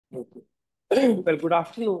Thank you. Well, good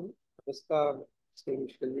afternoon, Namaskar,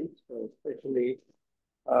 distinguished colleagues, especially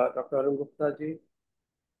Dr. Arun Gupta ji,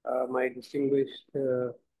 my distinguished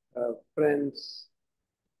friends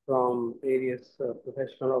from various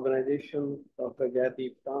professional organizations, Dr.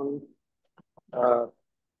 Jaideep Kang, uh,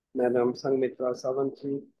 Madam Sangmitra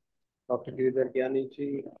Savanti, Dr. Giridhar Gyani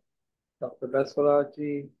ji, Dr. Baswara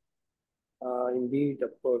ji, indeed,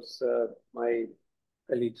 of course, my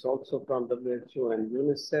colleagues also from WHO and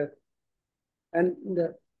UNICEF, and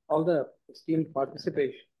all the esteemed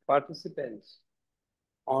participants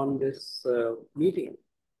on this meeting.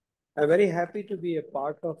 I'm very happy to be a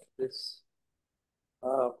part of this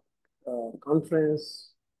uh,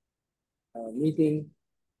 conference meeting,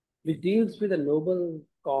 which deals with a noble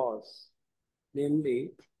cause,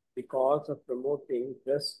 namely the cause of promoting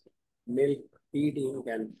breast milk feeding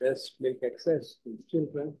and breast milk access to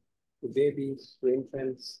children, to babies, to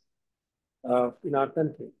infants in our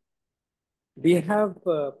country. We have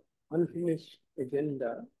unfinished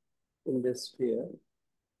agenda in this sphere.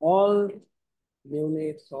 All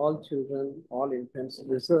neonates, all children, all infants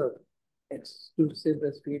deserve exclusive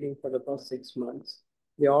breastfeeding for the first 6 months.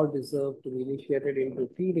 They all deserve to be initiated into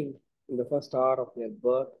feeding in the first hour of their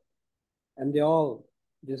birth, and they all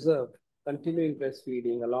deserve continuing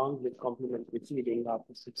breastfeeding along with complementary feeding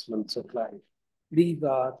after 6 months of life. These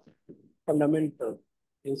are fundamental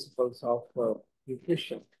principles of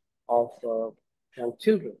nutrition of young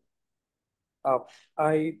children. Uh,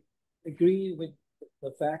 I agree with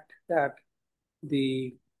the fact that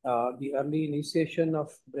the early initiation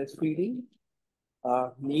of breastfeeding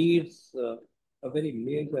needs a very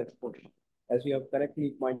major push, as you have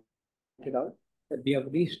correctly pointed out, that we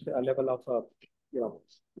have reached a level of you know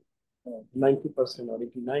 90% or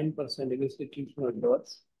 89% institutional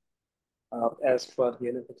births as per the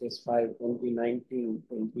NFHS 5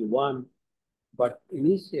 2019-21, but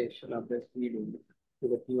initiation of breastfeeding to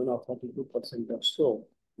the tune of 42% or so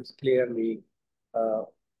is clearly uh,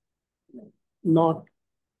 not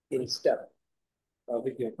in step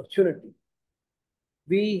with the opportunity.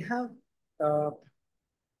 We have uh,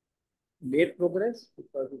 made progress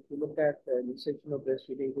because if you look at the initiation of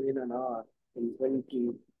breastfeeding within an hour in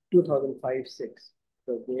 2005-6,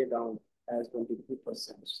 the way down as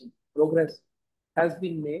 23%. So progress has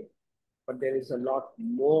been made, but there is a lot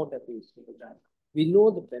more that needs to be done. We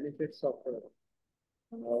know the benefits of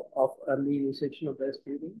early initiation of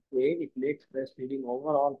breastfeeding. A, it makes breastfeeding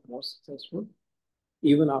overall more successful,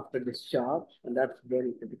 even after discharge, and that's a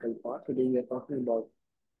very critical part. Today we are talking about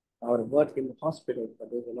our work in the hospital,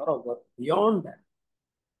 but there's a lot of work beyond that.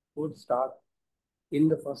 Good start in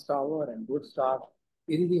the first hour and good start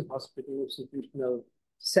in the hospital institutional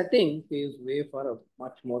setting paves way for a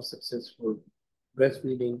much more successful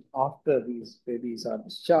breastfeeding after these babies are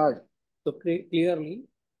discharged. So clearly,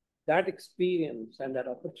 that experience and that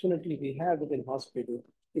opportunity we have within hospital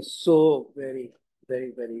is so very,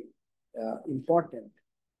 very, very important.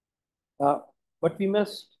 Uh, but we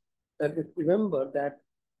must remember that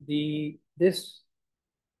this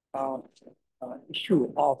uh,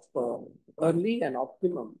 issue of early and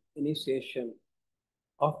optimum initiation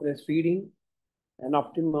of breastfeeding and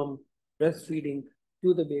optimum breastfeeding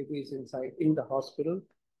to the babies inside in the hospital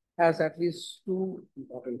has at least two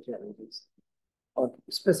important challenges or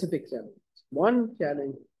specific challenges. One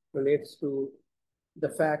challenge relates to the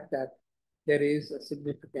fact that there is a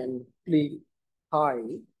significantly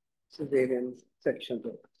high cesarean section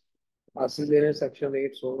rate. Our cesarean section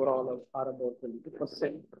rates overall are about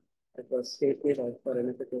 22%. It was stated as per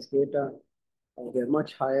NFHS data. They're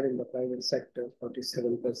much higher in the private sector,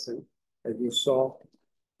 47%. As you saw,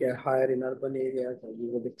 they're higher in urban areas, as you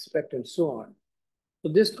would expect, and so on.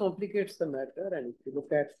 So this complicates the matter. And if you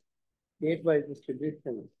look at state-wise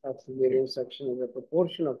distribution of cesarean section as a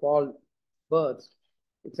proportion of all births,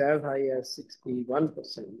 it's as high as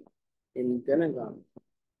 61% in Telangana,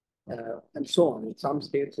 and so on. In some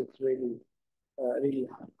states, it's really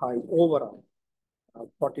high overall,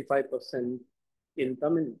 45% in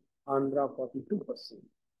Tamil, Andhra 42%.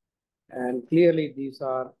 And clearly these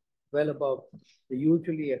are well above the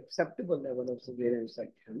usually acceptable level of cesarean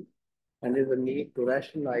section, and there's a need to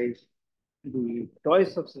rationalize the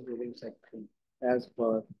choice of cesarean section as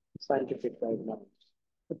per scientific guidelines.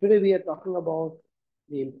 So today we are talking about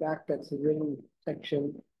the impact that cesarean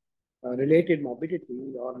section related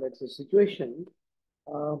morbidity, or let's say situation,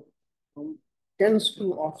 uh, tends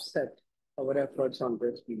to offset our efforts on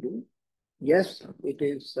breastfeeding. Yes, it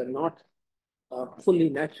is not fully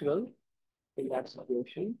natural in that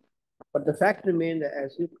situation, but the fact remains,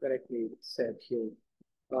 as you correctly said here,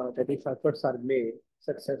 that if efforts are made,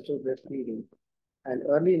 successful breastfeeding And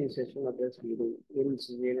early initiation of breastfeeding in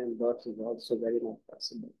cesarean births is also very much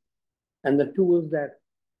possible. And the tools that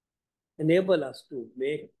enable us to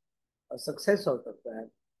make a success out of that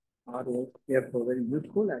are therefore very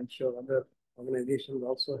useful. I'm sure other organizations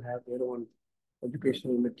also have their own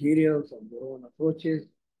educational materials and their own approaches,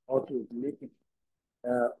 how to make it,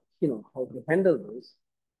 uh, how to handle this.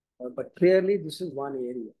 But clearly, this is one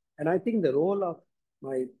area. And I think the role of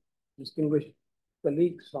my distinguished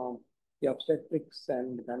colleagues from the obstetrics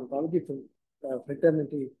and gynecology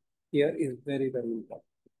fraternity here is very, very important,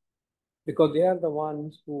 because they are the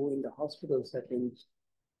ones who, in the hospital settings,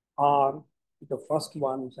 are the first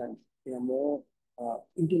ones and in a more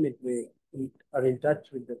intimate way are in touch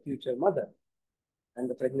with the future mother and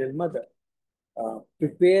the pregnant mother,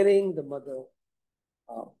 preparing the mother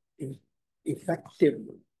uh,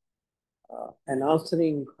 effectively and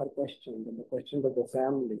answering her questions and the questions of the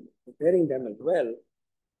family, preparing them as well,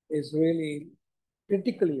 is really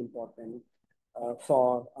critically important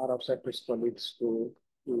for our obstetrics colleagues to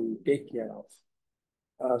take care of.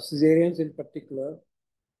 Caesareans in particular,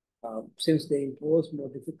 since they impose more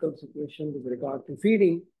difficult situation with regard to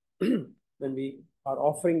feeding, when we are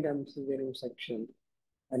offering them cesarean section,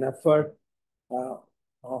 an effort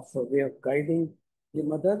of a way of guiding the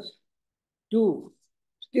mothers to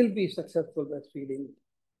still be successful breastfeeding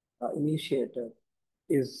initiator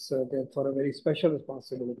is therefore a very special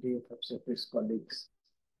responsibility of obstetrics colleagues.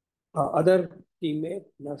 Other teammates,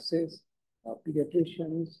 nurses,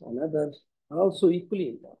 pediatricians, and others are also equally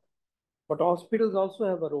important. But hospitals also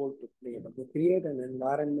have a role to play. They create an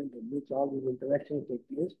environment in which all these interactions take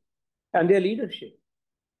place, and their leadership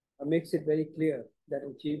makes it very clear that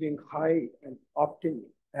achieving high and optimal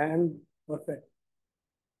and perfect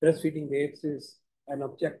breastfeeding rates is an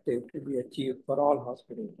objective to be achieved for all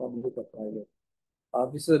hospitals, public or private.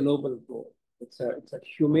 This is a noble goal. It's a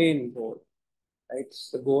humane goal.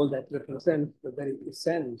 It's a goal that represents the very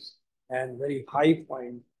essence and very high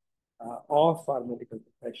point of our medical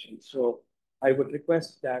profession. So I would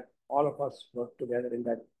request that all of us work together in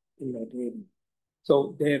that area.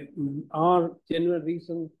 So there are genuine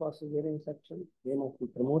reasons for cesarean section. They must be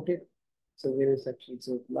promoted. Cesarean section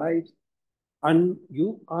saves lives.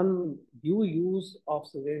 Undue use of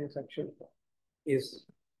cesarean section is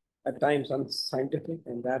at times unscientific,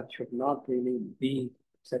 and that should not really be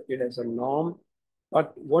accepted as a norm.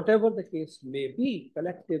 But whatever the case may be,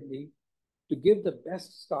 collectively, to give the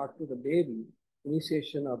best start to the baby,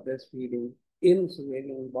 initiation of breastfeeding in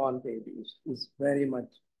cesarean born babies is very much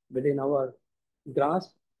within our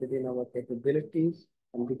grasp, within our capabilities,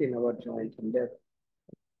 and within our joint endeavor.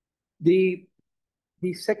 The,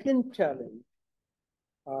 the second challenge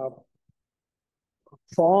uh,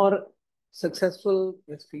 for successful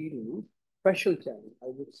breastfeeding, special challenge, I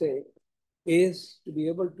would say, is to be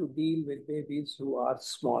able to deal with babies who are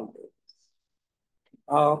small babies.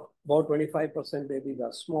 About 25% babies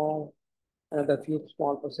are small, another few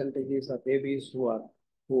small percentages are babies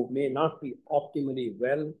who may not be optimally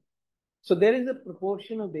well. So there is a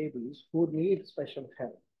proportion of babies who need special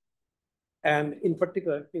help. And in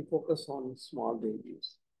particular, we focus on small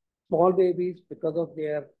babies. Small babies, because of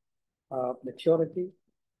their maturity,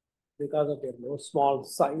 because of their low small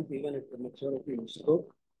size, even if the maturity is good,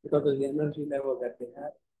 because of the energy level that they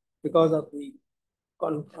have, because of the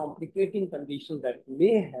complicating conditions that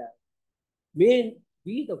may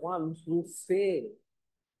be the ones who fail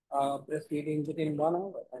breastfeeding within 1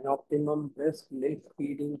 hour, an optimum breast milk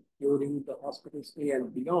feeding during the hospital stay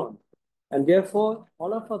and beyond. And therefore,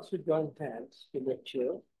 all of us should join hands to make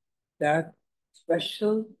sure that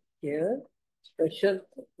special care, special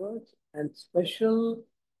efforts, and special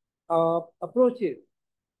approaches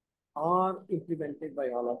are implemented by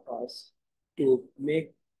all of us to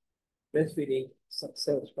make breastfeeding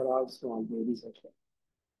success for our small babies as well.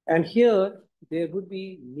 And here, there would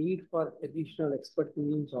be need for additional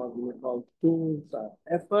expertise or tools or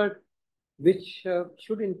effort, which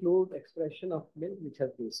should include expression of milk, which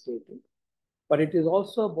has been stated. But it is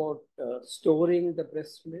also about storing the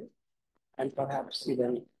breast milk and perhaps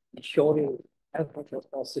even ensuring as much as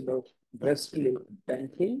possible breast milk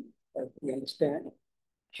banking, as we understand,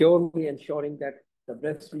 surely ensuring that the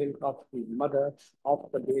breast milk of the mother of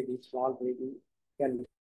the baby, small baby, can be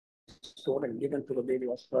stored and given to the baby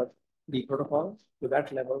as per the protocol. To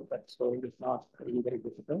that level, that storing is not really very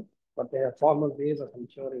difficult, but there are formal ways of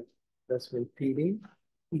ensuring breast milk feeding.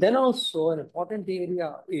 Then also an important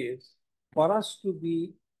area is for us to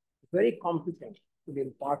be very competent to be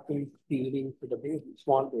imparting feeding to the baby,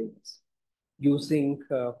 small babies, using,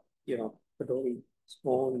 Katori,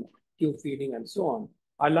 spoon, tube feeding, and so on.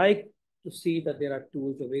 I like to see that there are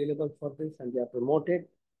tools available for this and they are promoted.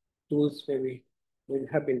 Tools maybe will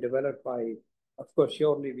have been developed by, of course,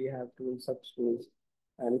 surely we have tools, such tools,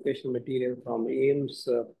 educational material from AIMS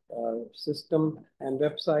system and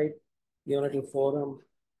website, Unity Forum,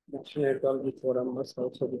 National Ecology Forum must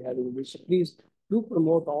also be having this. So please do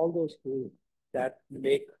promote all those tools that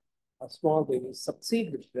make a small baby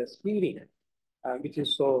succeed with breastfeeding, which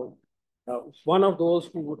is so. One of those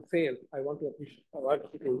who would fail, I want you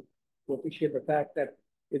to appreciate the fact that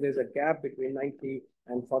if there's a gap between 90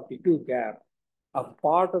 and 42 gap, a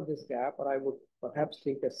part of this gap, or I would perhaps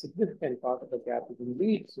think a significant part of the gap, is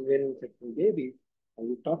indeed cesarean section babies, and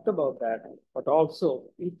we talked about that, but also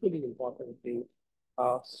equally importantly,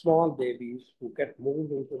 small babies who get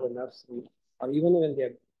moved into the nursery, or even when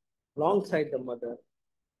they're alongside the mother,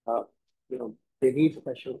 uh, you know, they need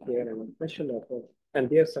special care and special effort, and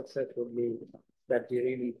their success would mean that they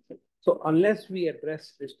really. So unless we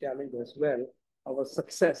address this challenge as well, our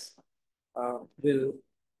success will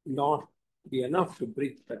not be enough to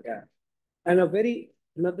bridge the gap. And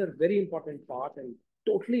another very important part and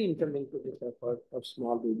totally interlinked to this effort of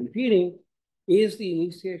small baby feeding is the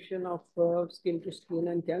initiation of skin to skin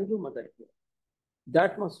and kangaroo mother care.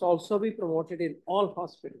 That must also be promoted in all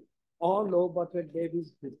hospitals. All low birth weight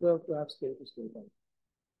babies deserve to have skin to skin contact.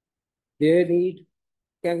 They need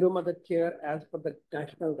kangaroo mother care as per the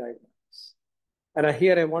national guidelines. And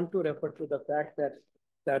here I want to refer to the fact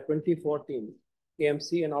that 2014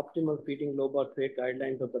 KMC and optimal feeding low birth weight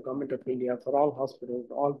guidelines of the Government of India for all hospitals,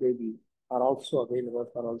 all babies are also available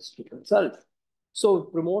for all to consult. So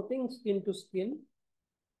promoting skin to skin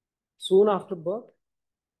soon after birth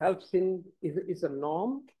helps is a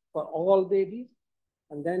norm for all babies,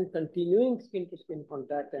 and then continuing skin to skin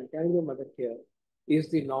contact and kangaroo mother care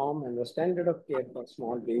is the norm and the standard of care for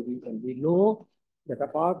small babies. And we know that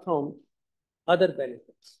apart from other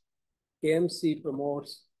benefits, KMC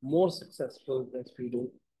promotes more successful breastfeeding,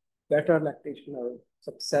 better lactational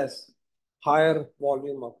success, higher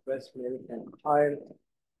volume of breast milk, and higher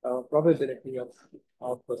probability of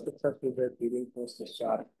successful breastfeeding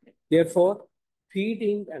post-discharge. Therefore,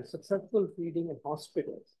 feeding and successful feeding in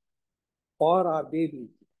hospitals for our babies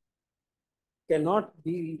cannot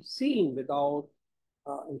be seen without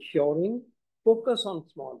ensuring focus on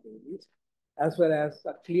small babies, as well as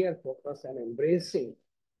a clear focus and embracing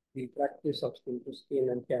the practice of skin to skin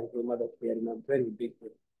and kangaroo mother care in a very big way.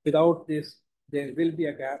 Without this, there will be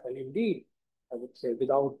a gap, and indeed, I would say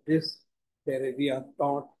without this, we are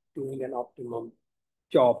not doing an optimum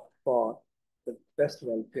job for the best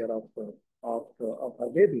welfare of our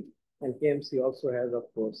baby. And KMC also has, of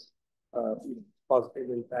course, uh, positive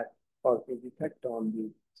impact, positive effect on the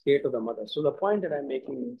state of the mother. So the point that I'm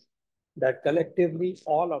making is that collectively,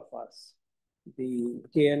 all of us, the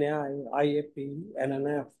KNI, IAP,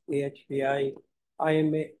 NNF, AHPI,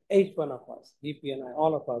 IMA, each one of us, BPNI,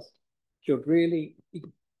 all of us should really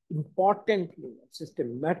importantly,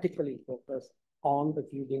 systematically focus on the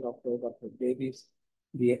feeding of low-birth babies,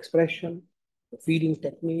 the expression, the feeding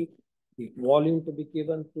technique, the volume to be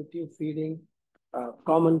given through tube feeding,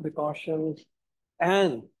 common precautions,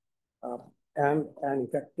 and uh, and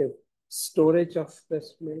effective storage of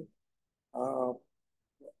breast milk, uh,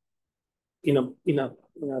 in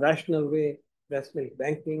a rational way, breast milk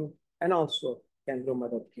banking, and also kangaroo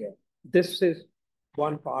mother care. This is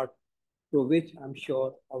one part through which I'm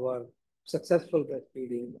sure our successful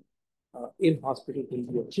breastfeeding in hospital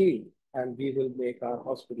will be achieved, and we will make our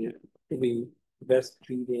hospital to be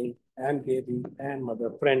breastfeeding and baby and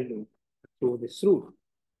mother friendly through this route.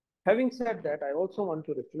 Having said that, I also want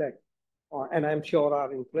to reflect, and I'm sure our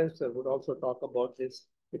influencer would also talk about this,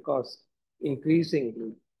 because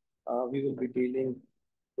increasingly we will be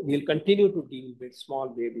we'll continue to deal with small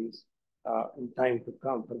babies in time to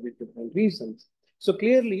come for different reasons. So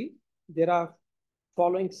clearly, there are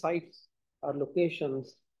following sites or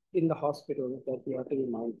locations in the hospital that we have to be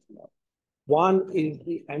mindful of. One is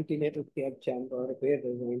the antenatal care chamber, where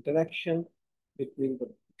there's an interaction between the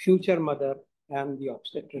future mother and the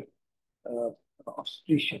uh,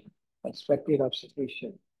 obstetrician, expected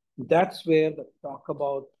obstetrician. That's where the talk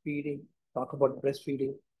about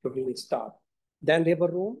breastfeeding should really start. Then labor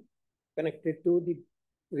room connected to the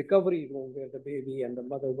recovery room where the baby and the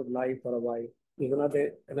mother would lie for a while is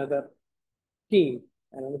another team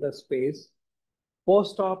and another space.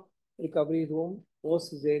 Post-op recovery room,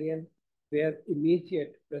 post-cesarean, where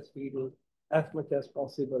immediate breastfeeding as much as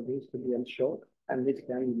possible needs to be ensured and which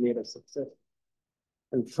can be made a success.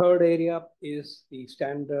 And third area is the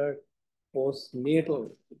standard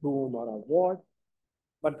postnatal room or a ward.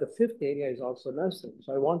 But the fifth area is also nursing.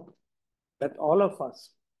 So I want that all of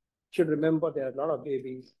us should remember there are a lot of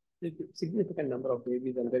babies, significant number of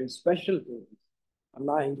babies and very special babies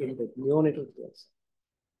lying in the neonatal care.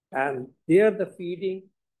 And there the feeding,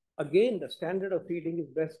 again, the standard of feeding is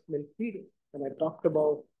breast milk feeding. And I talked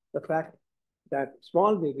about the fact that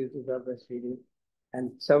small babies who are breastfeeding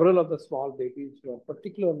and several of the small babies who are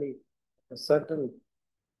particularly a certain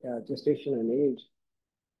gestation and age,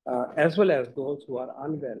 as well as those who are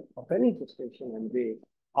unwell of any gestation and weight,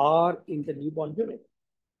 are in the newborn unit.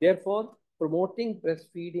 Therefore, promoting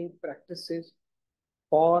breastfeeding practices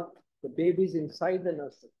for the babies inside the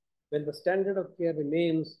nursery, when the standard of care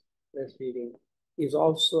remains breastfeeding, is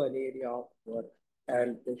also an area of work.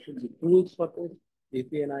 And there should be tools for this.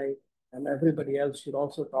 BPNI and everybody else should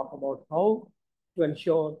also talk about how to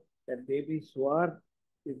ensure that babies who are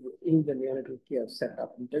in the neonatal care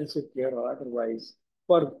setup, intensive care or otherwise,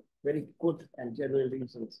 for very good and genuine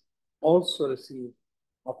reasons, also receive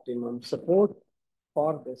optimum support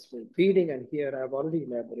for breastfeeding. And here I've already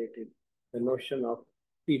elaborated the notion of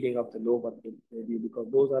feeding of the low birth weight baby, because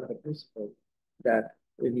those are the principles that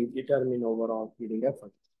really determine overall feeding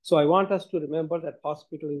effort. So I want us to remember that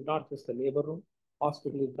hospital is not just the labor room.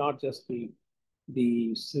 Hospital is not just the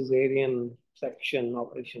cesarean section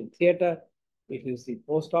operation theater. It is the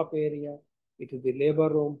post-op area. It is the labor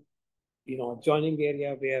room, adjoining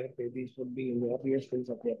area where babies would be in the earliest phase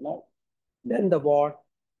of their life. Then the ward,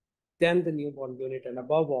 then the newborn unit, and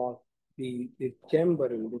above all, the chamber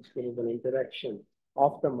in which there is an interaction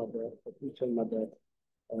of the mother, the future mother,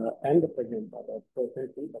 and the pregnant mother,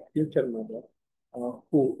 presently the future mother,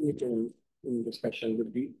 who is in discussion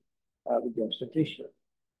with the obstetrician.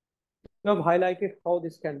 You have highlighted how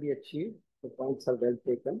this can be achieved. The points are well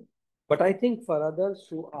taken. But I think for others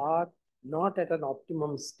who are not at an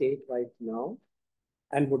optimum state right now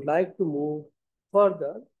and would like to move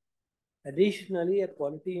further, additionally, a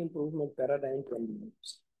quality improvement paradigm can be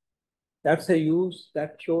used. That's a use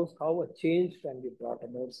that shows how a change can be brought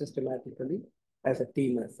about systematically as a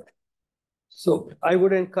team effort. So I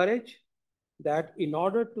would encourage that in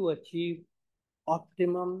order to achieve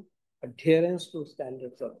optimum adherence to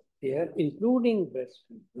standards of care, including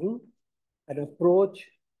breastfeeding, an approach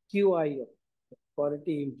QIF,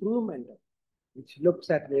 quality improvement, which looks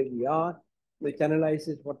at where we are, which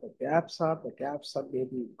analyzes what the gaps are. The gaps are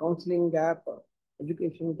maybe counseling gap, or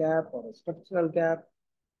education gap, or a structural gap,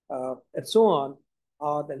 and so on,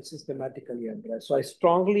 are then systematically addressed. So I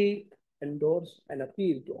strongly endorse and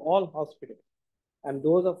appeal to all hospitals and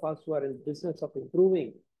those of us who are in the business of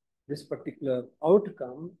improving this particular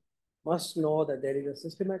outcome must know that there is a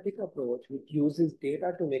systematic approach which uses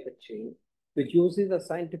data to make a change, which uses the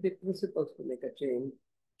scientific principles to make a change,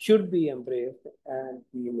 should be embraced and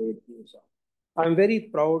be made use of. I'm very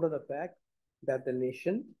proud of the fact that the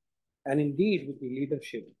nation, and indeed with the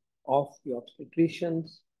leadership of the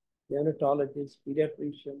obstetricians, neonatologists,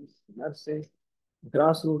 pediatricians, nurses,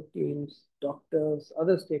 grassroots teams, doctors,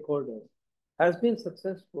 other stakeholders, has been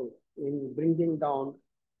successful in bringing down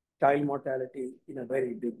child mortality in a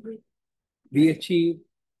very big way. We achieved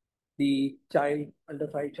the under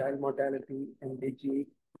 5 child mortality MDG,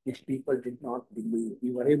 which people did not believe.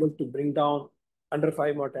 We were able to bring down under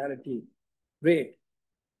 5 mortality rate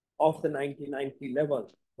of the 1990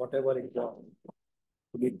 level, whatever it was,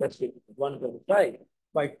 to be tested 125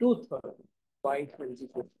 by 2/3 by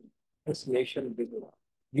 2050. This nation did it.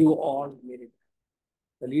 You all made it.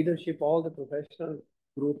 The leadership, all the professional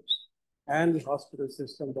groups, and the hospital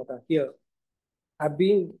system that are here have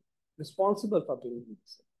been responsible for doing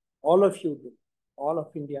this. All of you did. All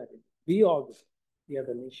of India did. We all did. We as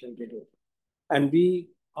a nation did it. And we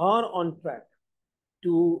are on track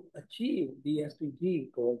to achieve the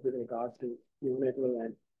SDG goals with regard to neonatal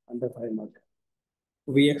and under 5 mortality.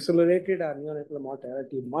 We accelerated our neonatal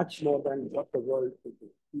mortality much more than what the world could do.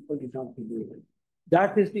 People did not believe it.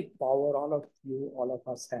 That is the power all of you, all of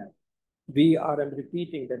us have. We are, I'm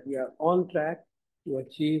repeating that we are on track to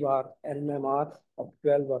achieve our NMR of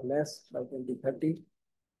 12 or less by 2030,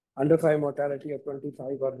 under 5 mortality of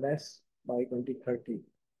 25 or less by 2030.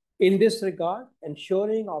 In this regard,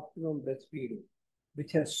 ensuring optimum breastfeeding,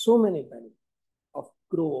 which has so many benefits of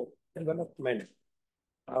growth, development,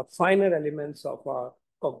 finer elements of our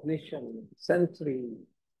cognition, sensory,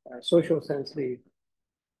 social sensory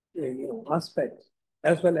aspects,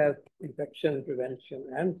 as well as infection prevention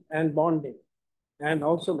and bonding, and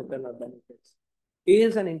also maternal benefits,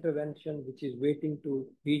 is an intervention which is waiting to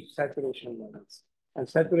reach saturation levels. And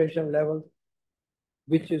saturation levels,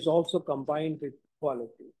 which is also combined with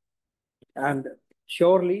quality. And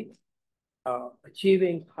surely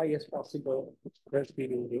achieving highest possible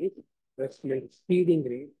breastfeeding rate, breastfeeding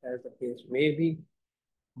rate, as the case may be,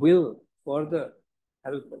 will further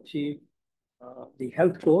help achieve the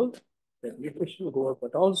health goal, the nutritional goal,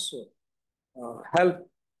 but also help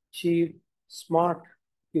achieve smart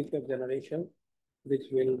future generation, which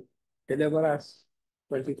will deliver us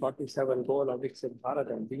 2047 goal of Viksit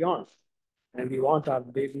Bharat and beyond. And we want our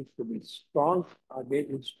babies to be strong, our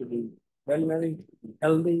babies to be well-nourished,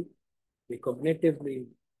 healthy, be cognitively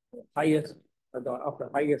highest of the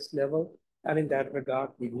highest level, and in that regard,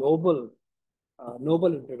 the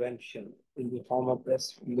noble intervention in the form of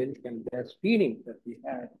breast milk and breastfeeding that we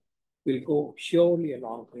had will go surely a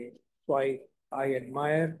long way. So I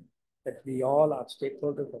admire that we all are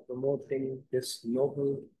stakeholders of promoting this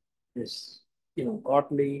noble, this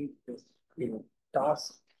godly, this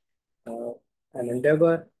task uh, and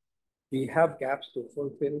endeavor. We have gaps to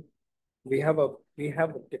fulfill. We have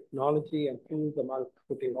the technology and tools among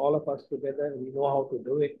putting all of us together. We know how to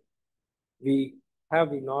do it. We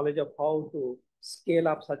have the knowledge of how to scale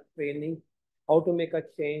up such training, how to make a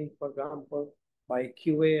change, for example, by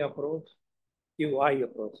QA approach, QI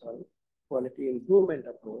approach, sorry, quality improvement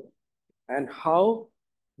approach, and how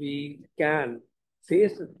we can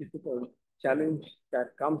face the difficult challenge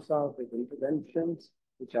that comes out with interventions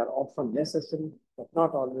which are often necessary but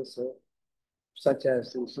not always so, such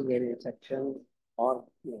as in cesarean section or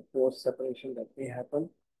post separation that may happen.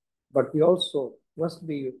 But we also must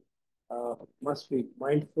be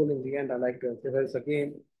mindful in the end. I like to emphasize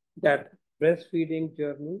again that breastfeeding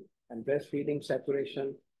journey and breastfeeding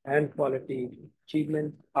saturation and quality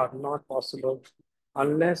achievement are not possible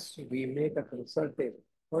unless we make a concerted,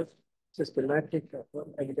 first systematic effort,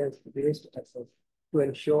 evidence-based effort to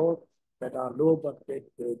ensure that our low birth weight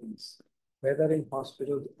babies, whether in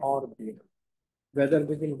hospitals or there, whether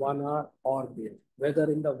within 1 hour or there,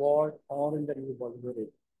 whether in the ward or in the newborn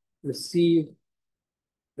unit, receive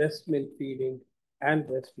breast milk feeding and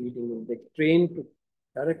breastfeeding and they train to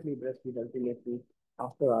directly breastfeed ultimately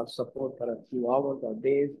after our support for a few hours or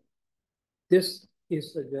days. This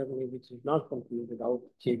is a journey which is not complete without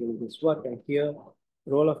achieving this work. And here,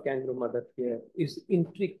 the role of kangaroo mother care is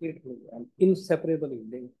intricately and inseparably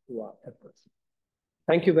linked to our efforts.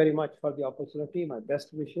 Thank you very much for the opportunity. My best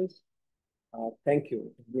wishes. Thank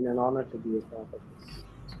you. It's been an honor to be a part of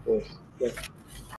this course. Yes.